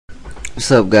What's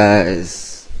up,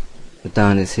 guys?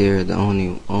 Adonis here, the only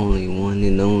one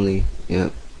and only.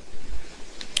 Yep.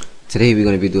 Today we're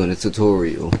gonna be doing a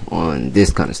tutorial on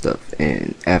this kind of stuff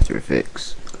and After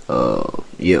Effects.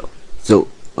 Yeah. So,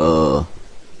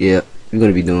 yeah, we're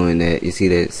gonna be doing that. You see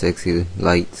that sexy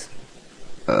lights,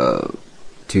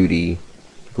 2D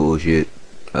bullshit,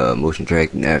 motion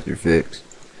track and After Effects.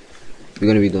 We're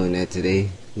gonna be doing that today.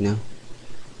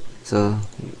 So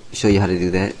show you how to do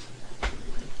that.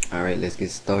 Alright, let's get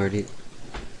started.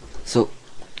 So,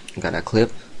 got a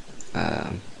clip.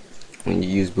 When you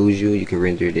use Buju, you can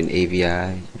render it in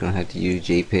AVI. You don't have to use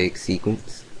JPEG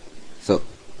sequence. So,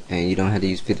 and you don't have to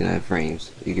use 59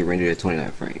 frames. You can render it at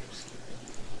 29 frames.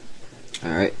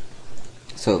 Alright.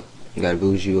 So, you got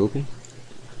Buju open.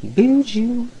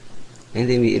 Buju! And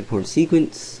then we import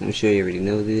sequence. I'm sure you already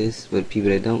know this, but people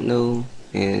that don't know,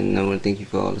 and I want to thank you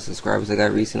for all the subscribers I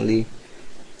got recently.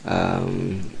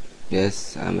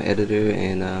 Yes, I'm an editor,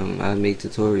 and I make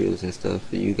tutorials and stuff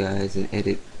for you guys and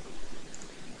edit.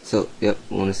 So, yep,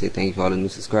 I want to say thank you for all the new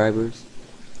subscribers,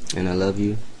 and I love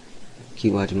you.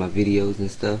 Keep watching my videos and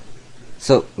stuff.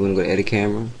 So, we're going to go to edit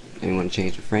camera, and we want to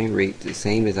change the frame rate to the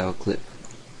same as our clip.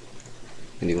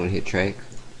 And you want to hit track.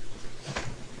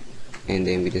 And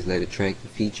then we just let it track the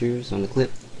features on the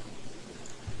clip.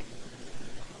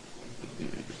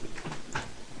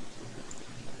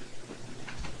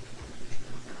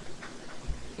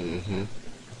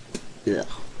 Yeah.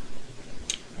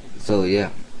 So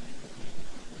yeah.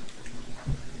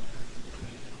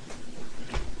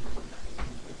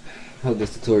 Hope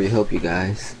this tutorial help you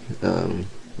guys.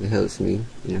 It helps me,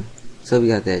 So we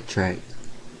got that tracked,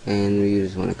 and we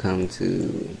just want to come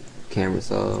to camera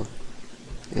solve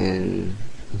and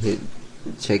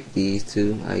check these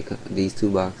two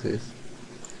boxes,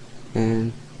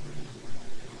 and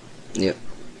yep.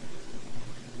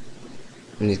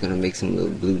 I'm just gonna make some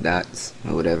little blue dots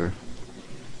or whatever.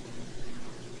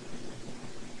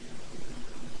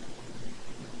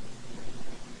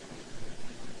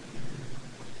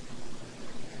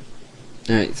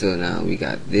 Alright, so now we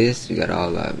got this, we got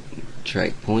all our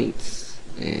track points,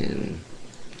 and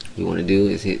what you want to do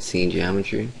is hit scene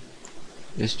geometry.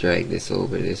 Just drag this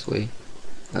over this way.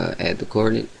 Add the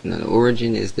coordinate. Now the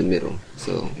origin is the middle,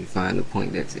 so you find the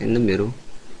point that's in the middle.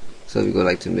 So we go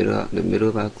like to the middle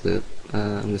of our clip.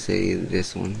 I'm gonna say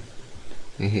this one,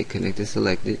 and hit connect to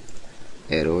selected.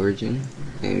 Add origin,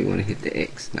 and we want to hit the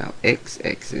X. Now X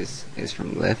axis is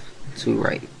from left to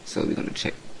right, so we're gonna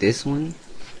check this one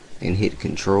and hit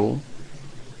control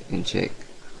and check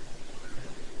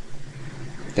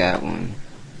that one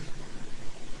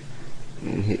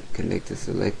and hit connect to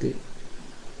selected,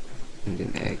 and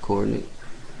then add coordinate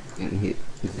and hit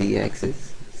Z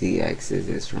axis. Z axis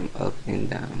is from up and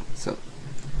down, so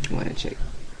you want to check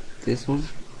this one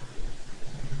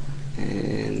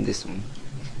and this one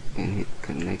and hit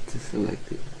connect to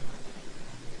selected,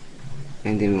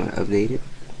 and then we want to update it.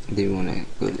 Then we want to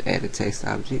go to add a text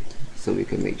object so we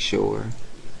can make sure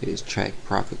it is tracked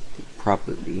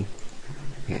properly.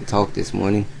 Can't talk this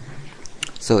morning.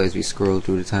 So as we scroll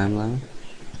through the timeline,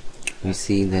 we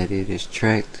see that it is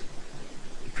tracked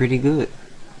pretty good,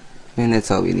 and that's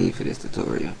all we need for this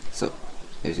tutorial. So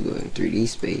as you go in 3D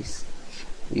space,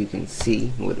 you can see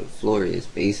where the floor is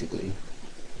basically.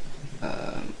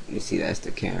 You see that's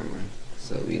the camera,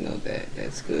 so we know that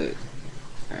that's good.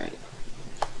 Alright,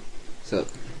 so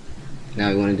now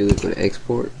we want to do is go to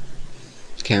export,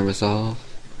 camera solve,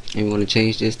 and we want to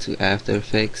change this to After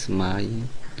Effects Maya, and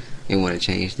we want to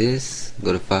change this,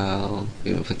 go to file,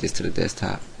 we're going to put this to the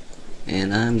desktop,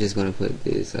 and I'm just going to put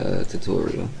this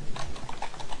tutorial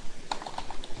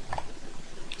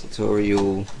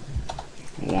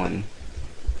 1.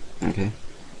 Okay,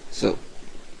 so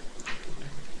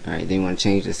alright, then we want to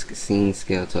change the scene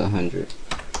scale to 100,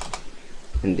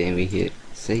 and then we hit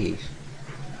save.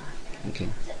 Okay,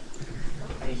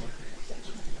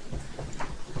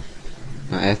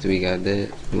 now after we got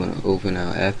that, we want to open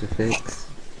our After Effects,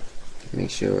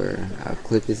 make sure our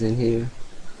clip is in here,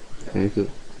 and we could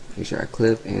make sure our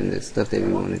clip and the stuff that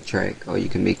we want to track, or you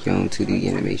can make your own 2D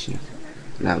animation.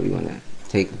 Now we want to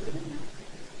take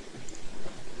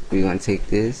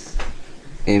this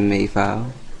MA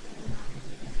file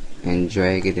and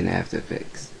drag it in After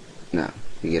Effects. Now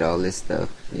we get all this stuff,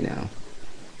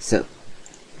 So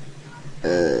we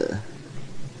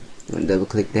want to double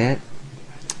click that,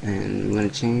 and we're going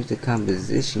to change the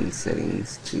composition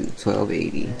settings to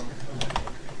 1280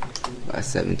 by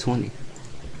 720.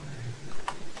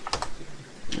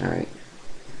 Alright,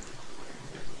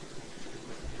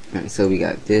 so we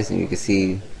got this, and you can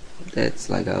see that's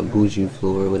like a Buju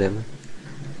floor or whatever.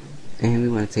 And we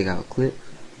want to take our clip,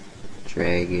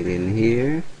 drag it in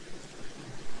here,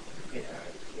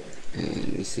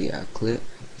 and we see our clip.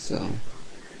 So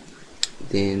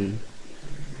then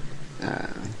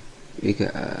we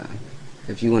could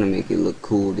if you want to make it look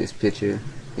cool, this picture,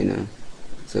 you know,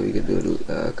 so we could do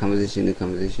composition, new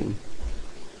composition,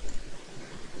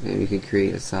 and we could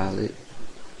create a solid,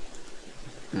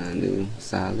 new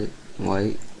solid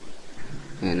white,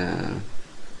 and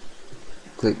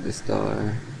click the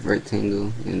star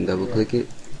rectangle and double click it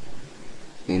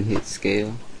and hit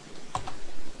scale,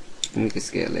 and we can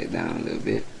scale that down a little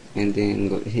bit, and then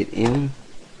go hit M,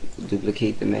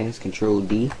 duplicate the mask, Control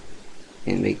D,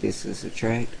 and make this a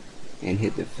subtract, and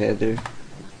hit the feather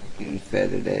and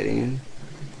feather that in.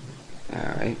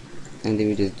 Alright, and then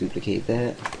we just duplicate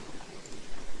that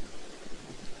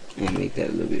and make that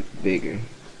a little bit bigger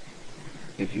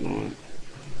if you want,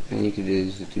 and you can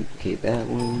just duplicate that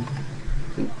one.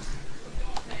 Oops.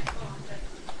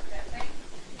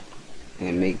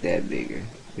 And make that bigger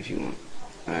if you want.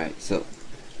 Alright, so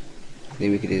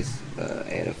then we could just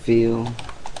add a fill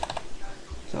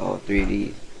to all three of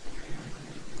these.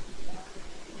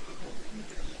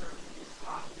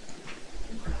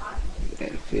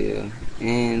 Add a fill,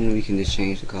 and we can just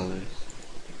change the colors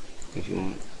if you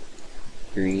want.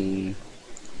 Green,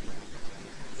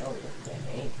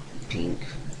 pink,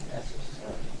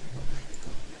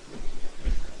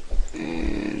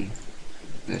 and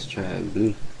let's try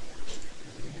blue.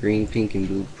 Green, pink, and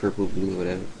blue, purple, blue,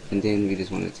 whatever. And then we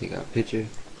just want to take our picture,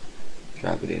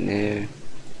 drop it in there,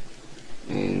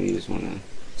 and we just want to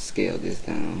scale this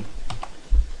down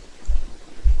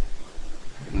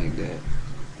like that.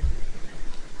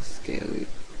 Scale it.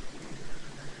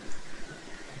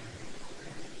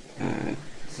 Alright,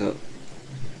 so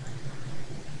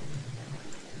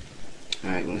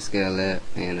alright, we're gonna scale that,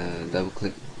 and double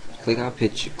click our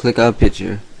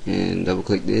picture and double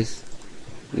click this,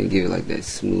 and then give it like that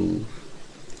smooth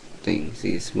thing.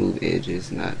 See, it's smooth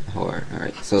edges, not hard.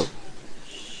 Alright, so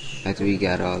after we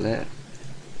got all that,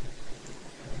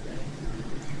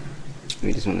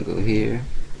 we just want to go here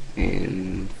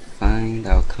and find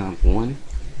our comp 1,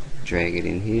 drag it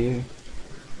in here,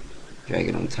 drag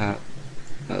it on top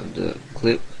of the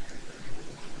clip.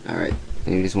 Alright,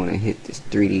 and you just want to hit this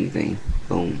 3D thing.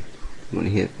 Boom. You want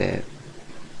to hit that,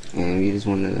 and you just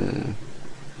want to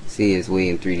see it's way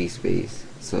in 3D space,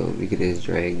 so we could just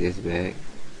drag this back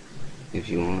if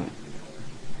you want,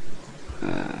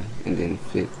 and then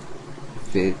fit.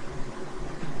 You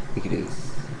could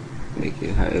just make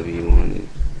it however you want it,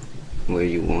 where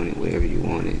you want it, wherever you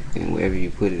want it, and wherever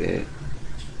you put it at.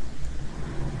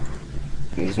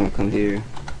 You just want to come here,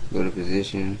 go to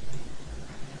position,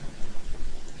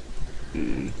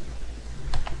 and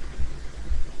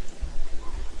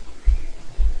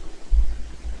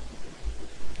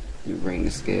you bring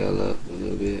the scale up a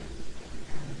little bit.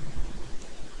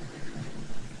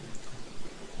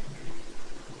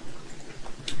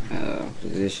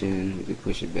 Position, we can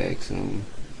push it back some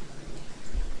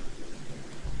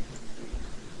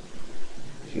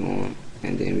if you want,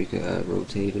 and then we could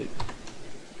rotate it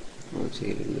a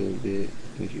little bit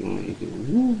if you want. You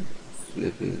could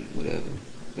flip it,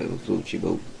 whatever floats your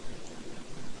boat.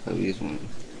 But we just want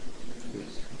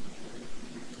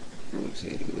to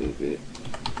rotate it a little bit.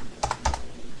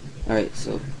 Alright,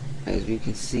 so as you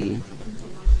can see,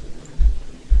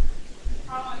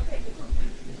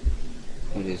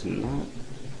 it is not.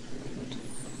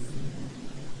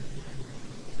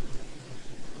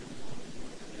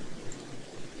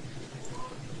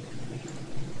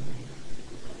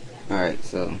 Alright,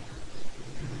 so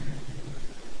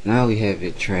now we have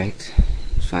it tracked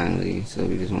finally, so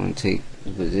we just want to take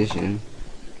the position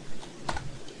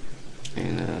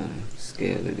and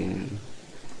scale it in.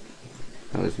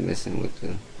 I was messing with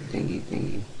the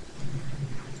thingy.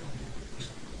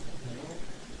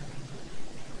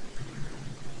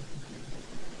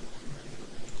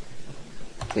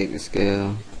 Take the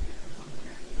scale.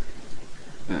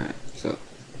 Alright, so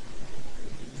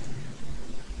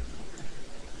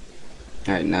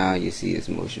alright, now you see it's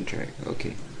motion track.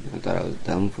 Okay, I thought I was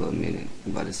dumb for a minute.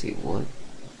 I'm about to say what?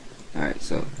 Alright,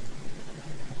 so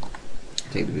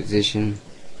take the position,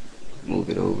 move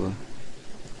it over.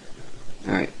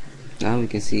 Alright, now we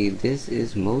can see this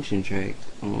is motion track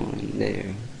on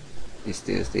there. It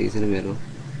still stays in the middle.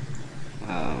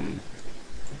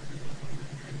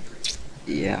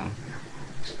 Yeah,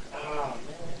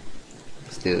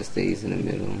 still stays in the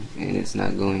middle, and it's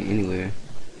not going anywhere,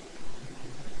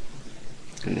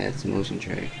 and that's motion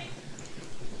track.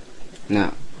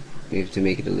 Now we have to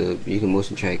make it a little. You can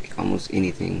motion track almost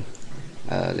anything.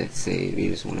 Let's say we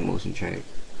just want to motion track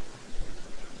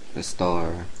a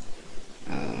star,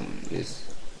 just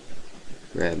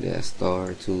grab that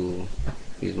star tool.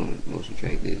 You just want to motion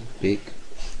track this big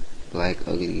black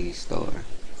ugly star.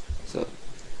 So,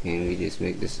 and we just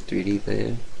make this a 3D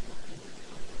layer,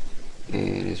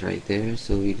 and it's right there.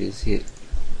 So we just hit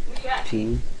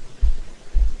P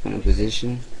on a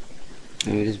position,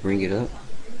 and we just bring it up,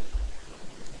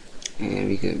 and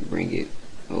we could bring it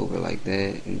over like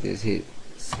that, and just hit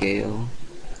scale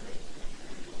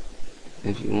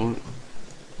if you want.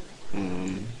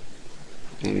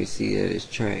 And we see that it's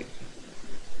tracked.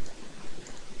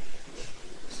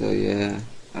 So yeah,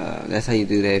 that's how you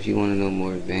do that. If you want to know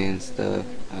more advanced stuff,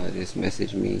 just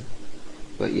message me.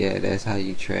 But yeah, that's how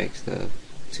you track stuff,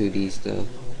 2D stuff.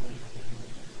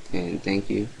 And thank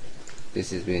you.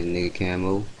 This has been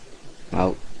NIGGACAMO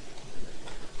out.